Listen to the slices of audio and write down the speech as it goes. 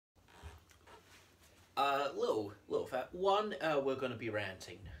Little fat. One, we're going to be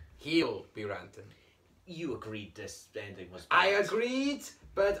ranting. He'll be ranting. You agreed this ending was bad. I agreed,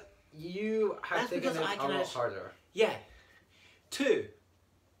 but you have taken it a lot harder. Yeah. Two,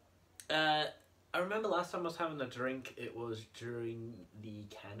 I remember last time I was having a drink, it was during the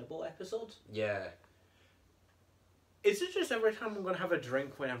cannibal episode. Yeah. Is it just every time I'm going to have a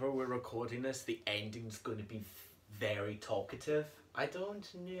drink whenever we're recording this, the ending's going to be very talkative? I don't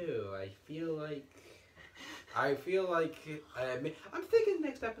know. I feel like I'm thinking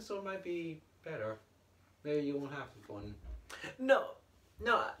next episode might be better. Maybe you won't have fun. No,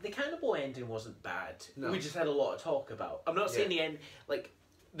 the cannibal ending wasn't bad. No. We just had a lot to talk about. I'm not saying the end, like,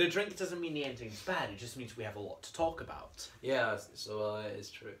 the drink doesn't mean the ending's bad, it just means we have a lot to talk about. Yeah, so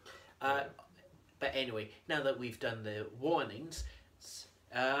it's true. But anyway, now that we've done the warnings,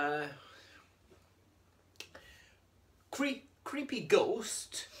 creepy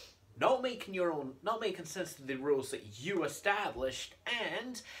ghost, not making sense of the rules that you established,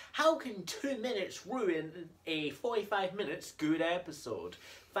 and how can 2 minutes ruin a 45 minutes good episode?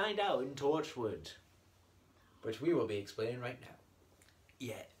 Find out in Torchwood. Which we will be explaining right now.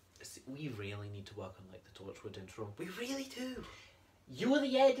 Yeah, we really need to work on like the Torchwood intro. We really do. You're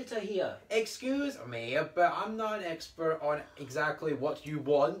the editor here. Excuse me, but I'm not an expert on exactly what you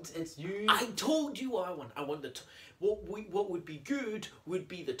want. It's you. I told you what I want. I want what would be good would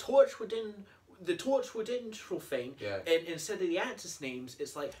be the Torchwood intro thing. Yeah. And instead of the actors' names,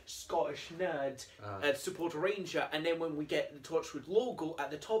 it's like Scottish Nerd, Supporter Ranger, and then when we get the Torchwood logo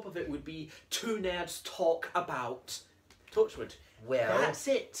at the top of it would be two nerds talk about Torchwood. Well, that's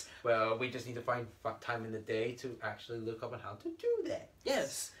it. Well, we just need to find time in the day to actually look up on how to do that.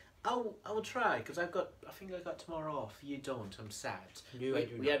 Yes, I will try because I think I got tomorrow off. You don't. I'm sad. No, I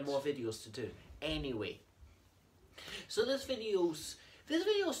do we had more videos to do. Anyway, so this video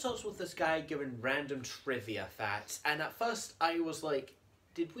starts with this guy giving random trivia facts, and at first I was like,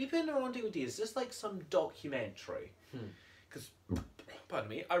 "Did we put it on DVD? Is this like some documentary?" Because, pardon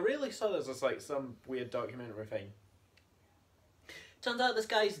me, I really saw this as like some weird documentary thing. Turns out this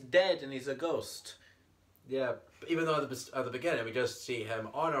guy's dead and he's a ghost. Yeah, even though at the beginning we just see him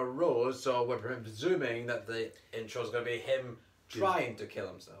on a road, so we're presuming that the intro is going to be him trying to kill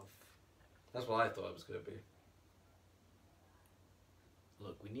himself. That's what I thought it was going to be.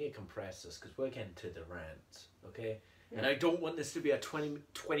 Look, we need to compress this because we're getting to the rant, okay? Yeah. And I don't want this to be a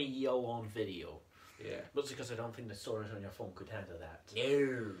 20-year-long video. Yeah. Mostly because I don't think the storage on your phone could handle that.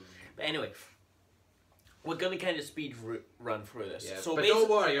 No. But anyway, we're going to kind of speed run through this. Yeah, so but don't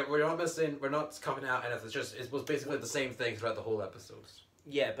worry, we're not missing, we're not coming out and it was basically the same thing throughout the whole episodes.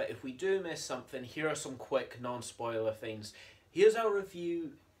 Yeah, but if we do miss something, here are some quick non-spoiler things. Here's our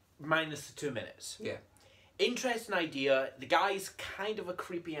review minus the 2 minutes. Yeah. Interesting idea. The guy's kind of a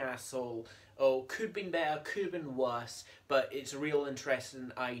creepy asshole. Oh, could have been better, could have been worse, but it's a real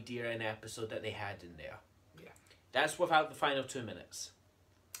interesting idea and episode that they had in there. Yeah. That's without the final 2 minutes.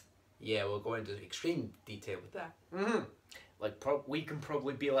 Yeah, we'll go into extreme detail with that. Mm-hmm. Like, we can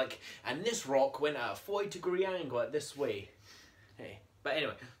probably be like, and this rock went at a 40-degree angle at this way. Hey. But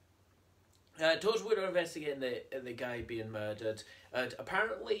anyway, Torchwood are investigating the guy being murdered.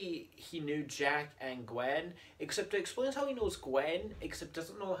 Apparently, he knew Jack and Gwen, except it explains how he knows Gwen, except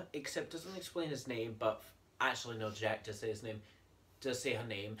doesn't explain his name, but actually no, Jack does say his name, does say her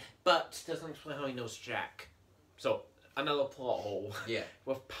name, but doesn't explain how he knows Jack. So, another plot hole. Yeah.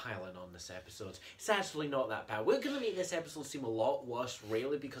 We're piling on this episode. It's actually not that bad. We're going to make this episode seem a lot worse,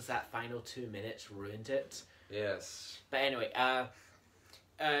 really, because that final 2 minutes ruined it. Yes. But anyway,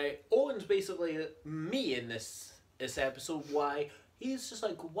 Owen's basically me in this episode. Why? He's just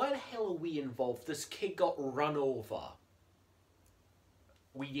like, why the hell are we involved? This kid got run over.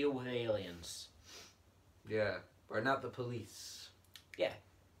 We deal with aliens. Yeah. We're not the police. Yeah.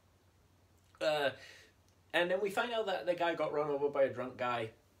 And then we find out that the guy got run over by a drunk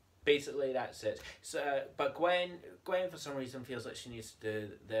guy. Basically, that's it. So, but Gwen for some reason feels like she needs to do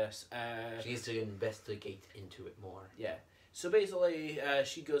this. She needs to investigate into it more. Yeah. So basically,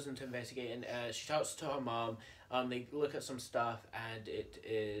 she goes into investigating. She talks to her mom. They look at some stuff, and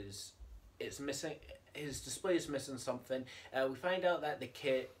it's missing. His display is missing something. We find out that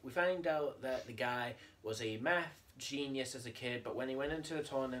the guy was a math genius as a kid, but when he went into the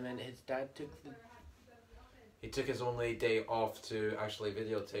tournament, his dad He took his only day off to actually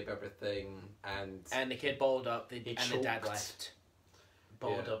videotape everything, and the kid balled up, and the dad choked. left.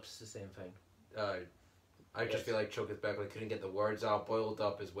 Balled up's the same thing. I just feel like choke is better. I couldn't get the words out. Boiled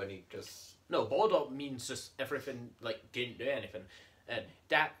up is when he just... No, balled up means just everything, like, didn't do anything. And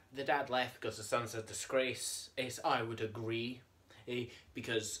the dad left because the son's a disgrace. I would agree.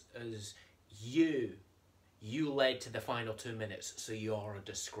 Because as you you led to the final 2 minutes, so you're a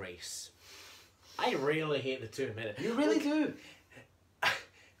disgrace. I really hate the 2 minutes. You really do.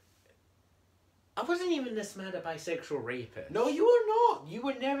 I wasn't even this mad at bisexual rapists. No, you were not. You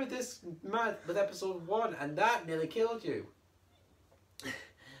were never this mad with episode 1, and that nearly killed you.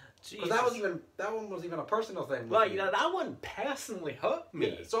 Because that one was even a personal thing. Like, that one personally hurt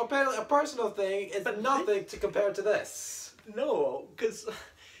me. Yeah. So apparently a personal thing is nothing to compare to this. No, because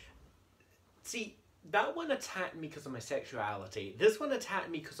see, that one attacked me because of my sexuality. This one attacked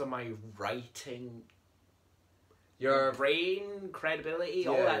me because of my writing, Your brain, credibility,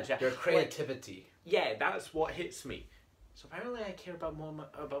 all that jazz. Your creativity. Yeah, that's what hits me. So apparently I care about more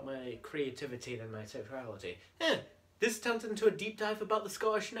about my creativity than my sexuality. This turns into a deep dive about the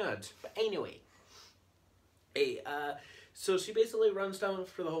Scottish nerd. But anyway. So she basically runs down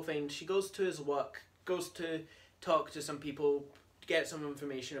for the whole thing. She goes to his work, goes to talk to some people, get some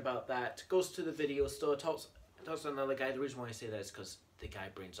information about that, goes to the video store, talks to another guy. The reason why I say that is because the guy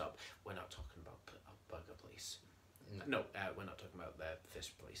brings up, we're not talking about a burger place. No, we're not talking about the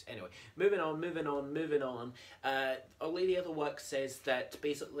fish place. Anyway, moving on. A lady at the work says that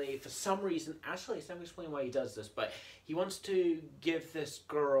basically, for some reason, actually, it's never explained why he does this, but he wants to give this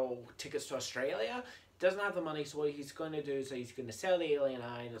girl tickets to Australia. Doesn't have the money, so what he's going to do is he's going to sell the alien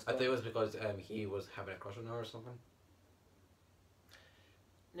eye. And I think it was because he was having a crush on her or something.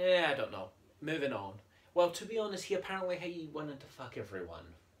 Yeah, I don't know. Moving on. Well, to be honest, he wanted to fuck everyone.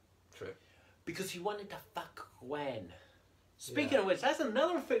 True. Because he wanted to fuck Gwen. Speaking of which, that's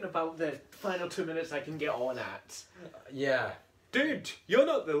another thing about the final 2 minutes I can get on at. Yeah. Dude, you're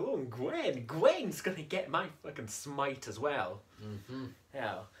not the lone Gwen. Gwen's gonna get my fucking smite as well. Mm-hmm.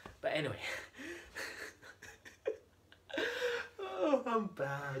 Yeah. But anyway. Oh, I'm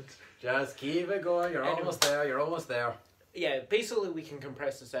bad. Just keep it going. You're almost there. You're almost there. Yeah, basically we can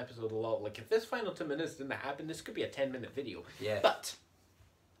compress this episode a lot. Like, if this final 2 minutes didn't happen, this could be a 10-minute video. Yeah. But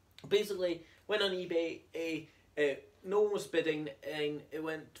basically, went on eBay, no one was bidding, and it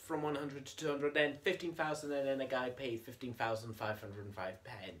went from 100 to 200, then 15,000, and then a guy paid 15,505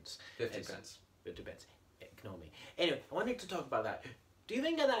 pence. 50 pence. 50 pence. Ignore me. Anyway, I wanted to talk about that. Do you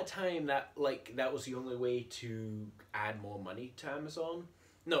think at that time that was the only way to add more money to Amazon?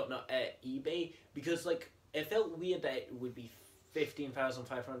 No, not eBay, because it felt weird that it would be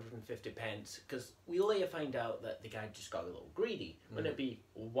 15,550 pence, because we later find out that the guy just got a little greedy. Wouldn't it be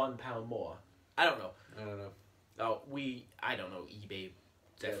 £1 more? I don't know. I don't know. Oh, I don't know, eBay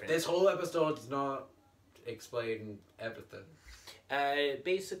different. This whole episode does not explain everything.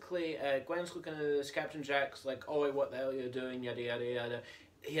 Basically, Gwen's looking at this, Captain Jack's like, oh, what the hell are you doing, yada yada yada.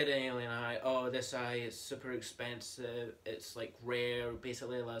 He had an alien eye. Oh, this eye is super expensive. It's rare.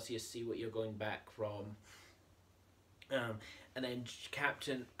 Basically allows you to see what you're going back from. And then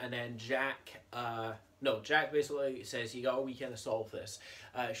Jack, Jack basically says, you got a weekend to solve this.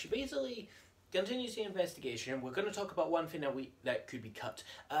 She basically continues the investigation. We're going to talk about one thing that could be cut.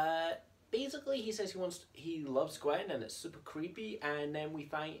 Basically, he says he loves Gwen, and it's super creepy. And then we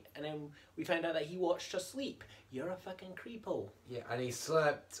find out that he watched her sleep. You're a fucking creepo. Yeah, and he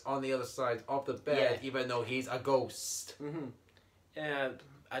slept on the other side of the bed, even though he's a ghost. Mm-hmm.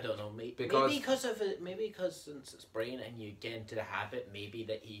 I don't know. Maybe because since it's brain and you get into the habit, maybe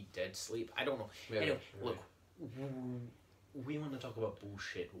that he did sleep. I don't know. Anyway, look, we want to talk about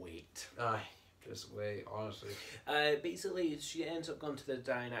bullshit. Wait. Aye. Just wait, honestly. Basically, she ends up going to the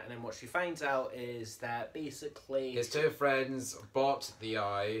diner, and then what she finds out is that basically his two friends bought the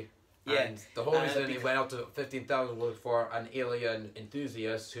eye. Yeah. And the whole reason he went out to 15,000 was for an alien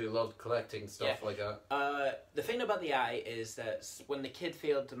enthusiast who loved collecting stuff like that. The thing about the eye is that when the kid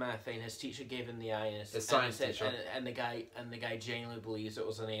failed the math thing, his teacher gave him the eye, and his science teacher, and the guy genuinely believes it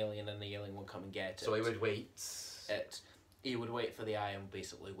was an alien, and the alien will come and get it. So he would wait. He would wait for the eye and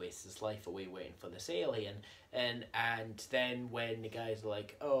basically waste his life away waiting for this alien. And then when the guys are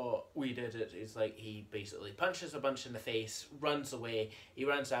like, oh, we did it, it's like he basically punches a bunch in the face, runs away, he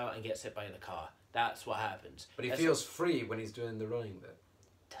runs out and gets hit by the car. That's what happens. But he feels free when he's doing the running bit.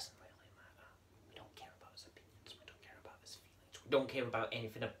 Doesn't really matter. We don't care about his opinions. We don't care about his feelings. We don't care about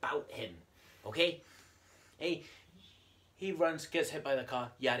anything about him. Okay? Hey, he runs, gets hit by the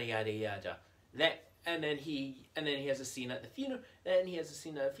car, yada yada yada. And then he has a scene at the funeral. Then he has a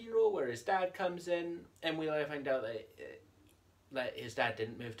scene at the funeral where his dad comes in, and we later find out that his dad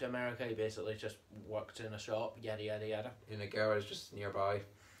didn't move to America. He basically just worked in a shop, yada yada yada. In a garage just nearby.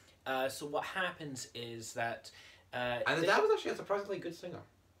 So what happens is that and the dad was actually a surprisingly good singer.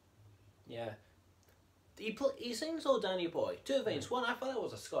 Yeah. He sings "Oh Danny Boy." Two things. One, I thought it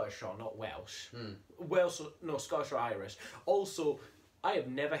was a Scottish song, not Welsh. Welsh, no, Scottish or Irish. Also, I have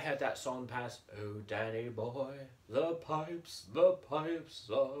never heard that song past. Oh, Danny boy, the pipes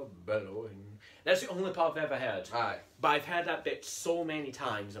are bellowing. That's the only part I've ever heard. Aye. But I've heard that bit so many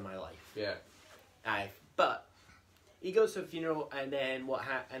times in my life. Yeah. Aye. But he goes to the funeral, and then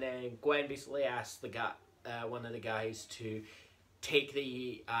and then Gwen basically asks the guy, one of the guys, to take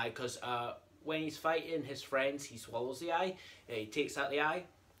the eye, because when he's fighting his friends, he swallows the eye. He takes out the eye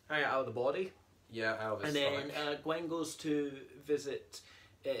out of the body. Yeah, out of his And then Gwen goes to visit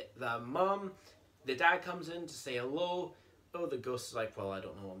the mum. The dad comes in to say hello. Oh, the ghost is like, well, I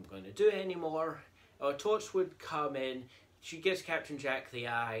don't know what I'm going to do anymore. Torchwood come in. She gives Captain Jack the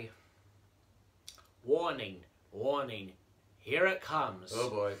eye. Warning, warning, here it comes. Oh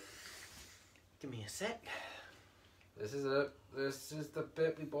boy. Give me a sec. This is it. This is the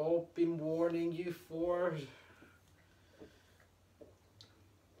bit we've all been warning you for.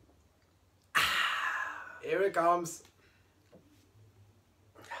 Here it comes.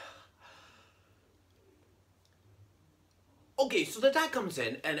 Okay, so the dad comes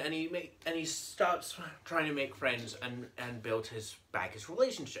in and he starts trying to make friends and build his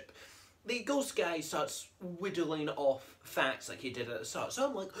relationship. The ghost guy starts whittling off facts like he did at the start. So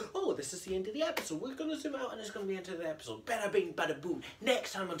I'm like, oh, this is the end of the episode. We're going to zoom out and it's going to be the end of the episode. Bada bing, bada boom.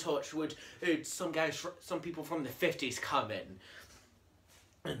 Next time on Torchwood, some people from the 50s come in.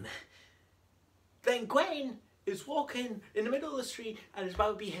 And then Gwen is walking in the middle of the street and is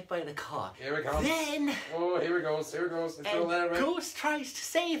about to be hit by the car. Here it comes. Then... Oh, here it goes. Here it goes. And Ghost tries to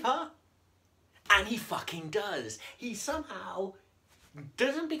save her. And he fucking does. He somehow...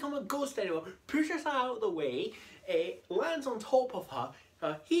 doesn't become a ghost anymore, pushes her out of the way, lands on top of her,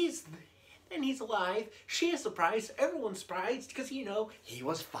 he's alive, she is surprised, everyone's surprised, because, you know, he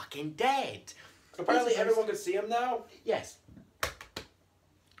was fucking dead. Apparently everyone could see him now. Yes.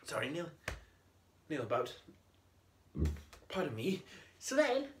 Sorry, Neil about. Pardon me. So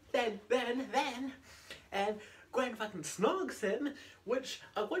then, Gwen fucking snogs him, which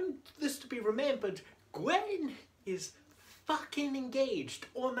I want this to be remembered, Gwen is fucking engaged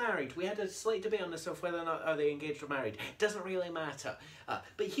or married. We had a slight debate on this of whether or not are they engaged or married. Doesn't really matter.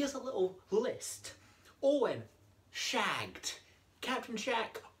 But here's a little list. Owen, shagged. Captain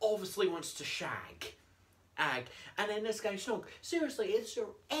Jack obviously wants to shag. And then this guy Snog. Seriously, is there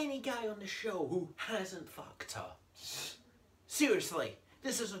any guy on the show who hasn't fucked her? Seriously.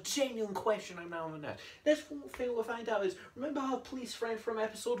 This is a genuine question I'm now on that. Next thing we'll find out is, remember our police friend from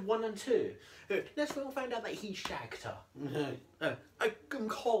episode 1 and 2? Next thing we'll find out that he shagged her. I'm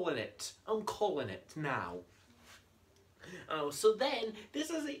calling it. I'm calling it now. Oh, so then, this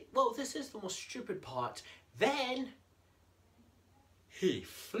is the most stupid part. Then, he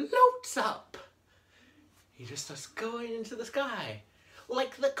floats up. He just starts going into the sky.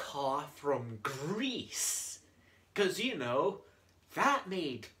 Like the car from Grease. Because, you know, that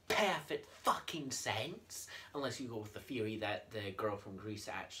made perfect fucking sense. Unless you go with the theory that the girl from Greece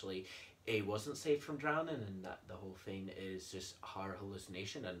actually wasn't saved from drowning and that the whole thing is just her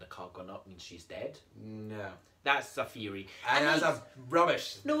hallucination and the car gone up means she's dead. No. That's the theory. And that's a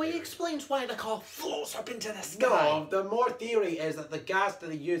rubbish. No, he explains why the car floats up into the sky. No, the more theory is that the gas that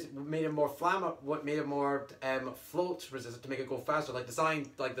they used made it more flammable, made it more float resistant to make it go faster. Like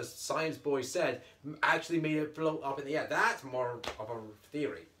the science boy said, actually made it float up in the air. That's more of a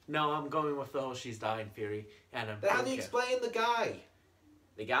theory. No, I'm going with the whole she's dying theory. And How do you explain the guy?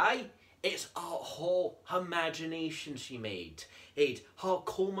 The guy? It's a whole imagination she made. Her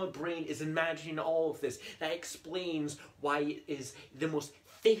coma brain is imagining all of this. That explains why it is the most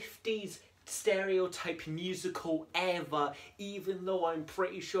 50s stereotype musical ever, even though I'm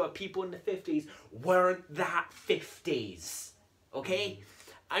pretty sure people in the 50s weren't that 50s. Okay?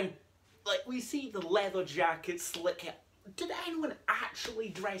 We see the leather jacket, slick hair. Did anyone actually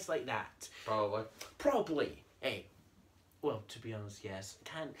dress like that? Probably. Probably. Hey. Well, to be honest, yes.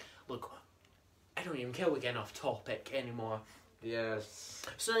 Look, I don't even care we're getting off topic anymore. Yes.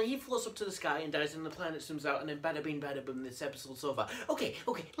 So then he floats up to the sky and dies and the planet zooms out and then bada bing bada boom, this episode's over. Okay,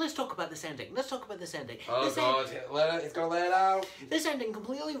 let's talk about this ending. Oh god, it's gonna let it out. This ending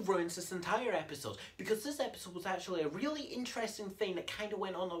completely ruins this entire episode because this episode was actually a really interesting thing that kind of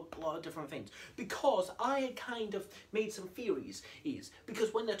went on a lot of different things. Because I had kind of made some theories.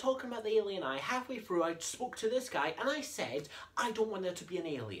 Because when they're talking about the alien eye, halfway through I spoke to this guy and I said, I don't want there to be an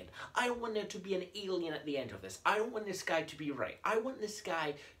alien. I don't want there to be an alien at the end of this. I don't want this guy to be right. I want this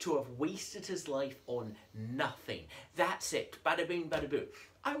guy to have wasted his life on nothing. That's it. Bada bing, bada boo.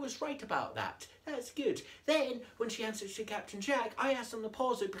 I was right about that. That's good. Then, when she answers to Captain Jack, I asked him to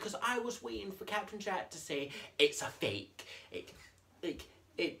pause it because I was waiting for Captain Jack to say, it's a fake.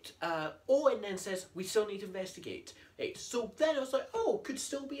 Owen then says, we still need to investigate. So then I was like, oh, could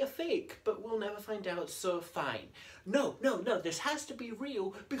still be a fake, but we'll never find out, so fine. No, this has to be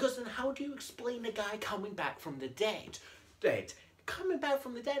real, because then how do you explain a guy coming back from the dead? Coming back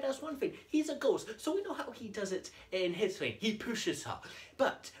from the dead, that's one thing. He's a ghost, so we know how he does it in his thing. He pushes her.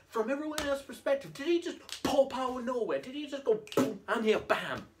 But from everyone else's perspective, did he just pop out of nowhere? Did he just go, boom, I'm here,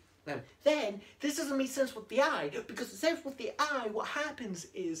 bam? Then, this doesn't make sense with the eye, because it says with the eye, what happens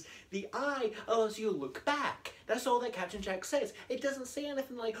is the eye allows you to look back. That's all that Captain Jack says. It doesn't say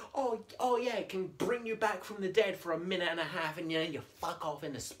anything like, oh yeah, it can bring you back from the dead for a minute and a half and then you fuck off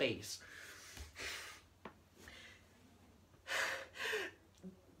into space.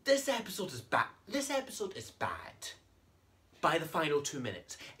 This episode is bad. This episode is bad. By the final 2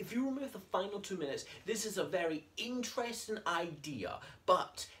 minutes. If you remove the final 2 minutes, this is a very interesting idea,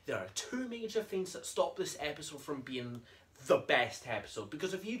 but there are two major things that stop this episode from being the best episode,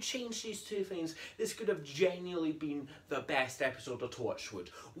 because if you change these two things, this could have genuinely been the best episode of Torchwood.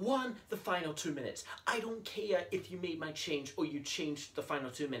 One, the final 2 minutes. I don't care if you made my change or you changed the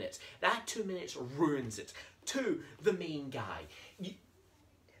final 2 minutes. That 2 minutes ruins it. Two, the main guy.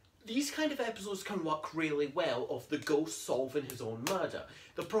 These kind of episodes can work really well of the ghost solving his own murder.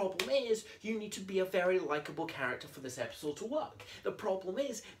 The problem is, you need to be a very likeable character for this episode to work. The problem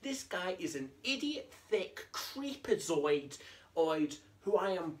is, this guy is an idiot, thick, creepazoid who I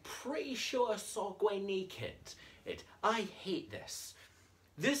am pretty sure saw Gwen naked. I hate this.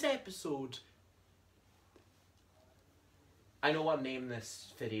 This episode... I know what name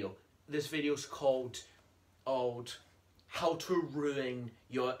this video. This video's called... How to ruin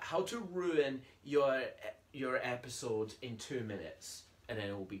your episode in 2 minutes, and then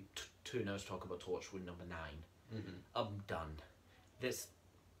it will be 2 hours talk about Torchwood number 9. Mm-hmm. I'm done.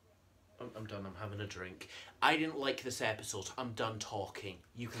 I'm done. I'm having a drink. I didn't like this episode. I'm done talking.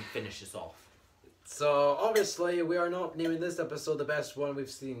 You can finish this off. So obviously we are not naming this episode the best one we've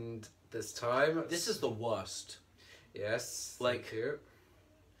seen this time. This is the worst. Yes. Like,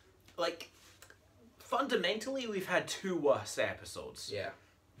 fundamentally, we've had 2 worse episodes. Yeah.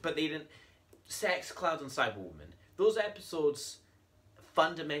 But they didn't... Sex, Cloud, and Cyberwoman. Those episodes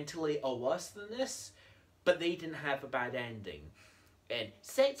fundamentally are worse than this, but they didn't have a bad ending. And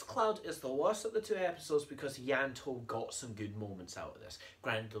Sex Cloud is the worst of the 2 episodes because Yanto got some good moments out of this.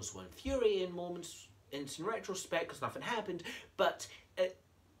 Granted, those were infuriating moments in retrospect because nothing happened, but at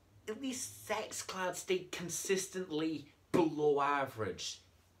least Sex Cloud stayed consistently below average.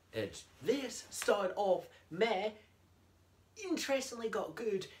 This started off meh, interestingly got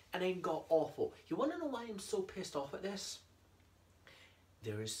good, and then got awful. You want to know why I'm so pissed off at this?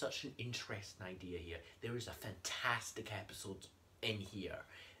 There is such an interesting idea here. There is a fantastic episode in here.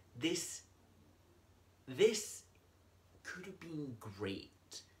 This could have been great.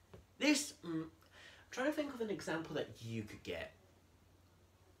 I'm trying to think of an example that you could get.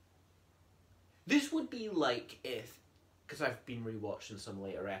 This would be like if... Because I've been rewatching some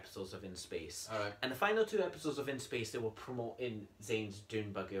later episodes of In Space. Alright. And the final 2 episodes of In Space, they were promoting Zane's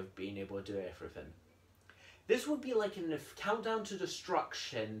dune buggy of being able to do everything. This would be like in the Countdown to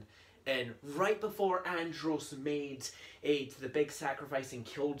Destruction, and right before Andros made the big sacrifice and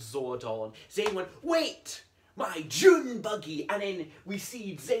killed Zordon, Zane went, wait! My dune buggy! And then we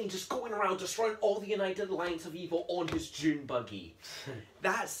see Zane just going around destroying all the United Alliance of Evil on his dune buggy.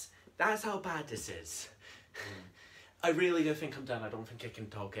 That's how bad this is. I really do think I'm done. I don't think I can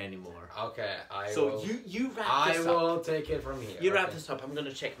talk anymore. Okay, you wrap this up. I will take it from here. You wrap this up. I'm going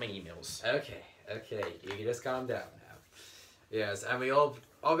to check my emails. Okay. You can just calm down now. Yes, and we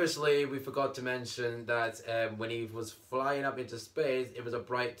forgot to mention that when he was flying up into space, it was a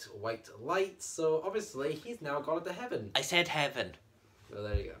bright white light, so obviously he's now gone to heaven. I said heaven. So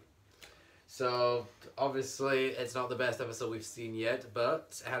there you go. So, obviously, it's not the best episode we've seen yet,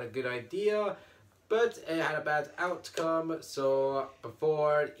 but it had a good idea. But it had a bad outcome, so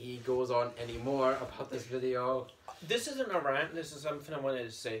before he goes on any more about this video... This isn't a rant, this is something I wanted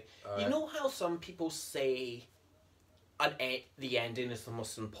to say. You know how some people say the ending is the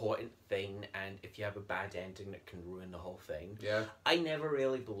most important thing, and if you have a bad ending, it can ruin the whole thing? Yeah. I never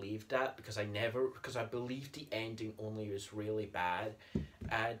really believed that, because I believed the ending only was really bad,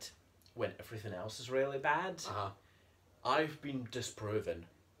 and when everything else is really bad. I've been disproven.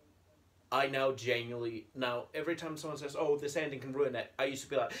 I now genuinely... Now, every time someone says, oh, this ending can ruin it, I used to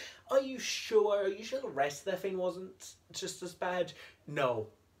be like, are you sure? Are you sure the rest of the thing wasn't just as bad? No.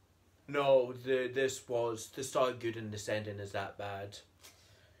 This started good and this ending is that bad.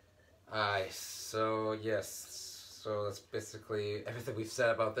 So, yes. So, that's basically everything we've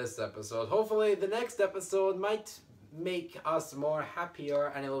said about this episode. Hopefully, the next episode might make us more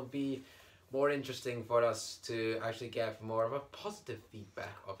happier, and it'll be more interesting for us to actually get more of a positive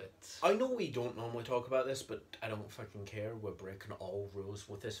feedback of it. I know we don't normally talk about this, but I don't fucking care. We're breaking all rules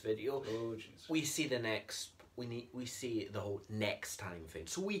with this video. Oh jeez. We see the next. We see the whole next time thing.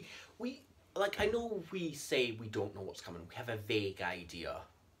 So we like, I know we say we don't know what's coming. We have a vague idea.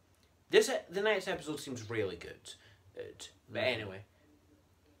 The next episode seems really good. But anyway,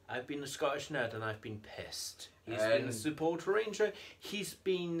 I've been a Scottish nerd and I've been pissed. He's been a supporter ranger. He's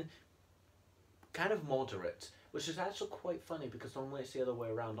been kind of moderate, which is actually quite funny because normally it's the other way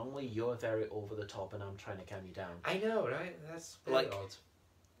around. Normally you're very over the top and I'm trying to calm you down. I know, right? That's very Like, odd.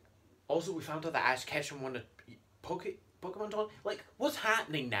 Also, we found out that Ash Ketchum won a Pokemon tournament. Like, what's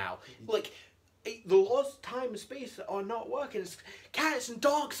happening now? Like, the laws of time and space are not working. Cats and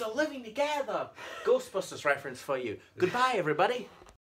dogs are living together. Ghostbusters reference for you. Goodbye, everybody.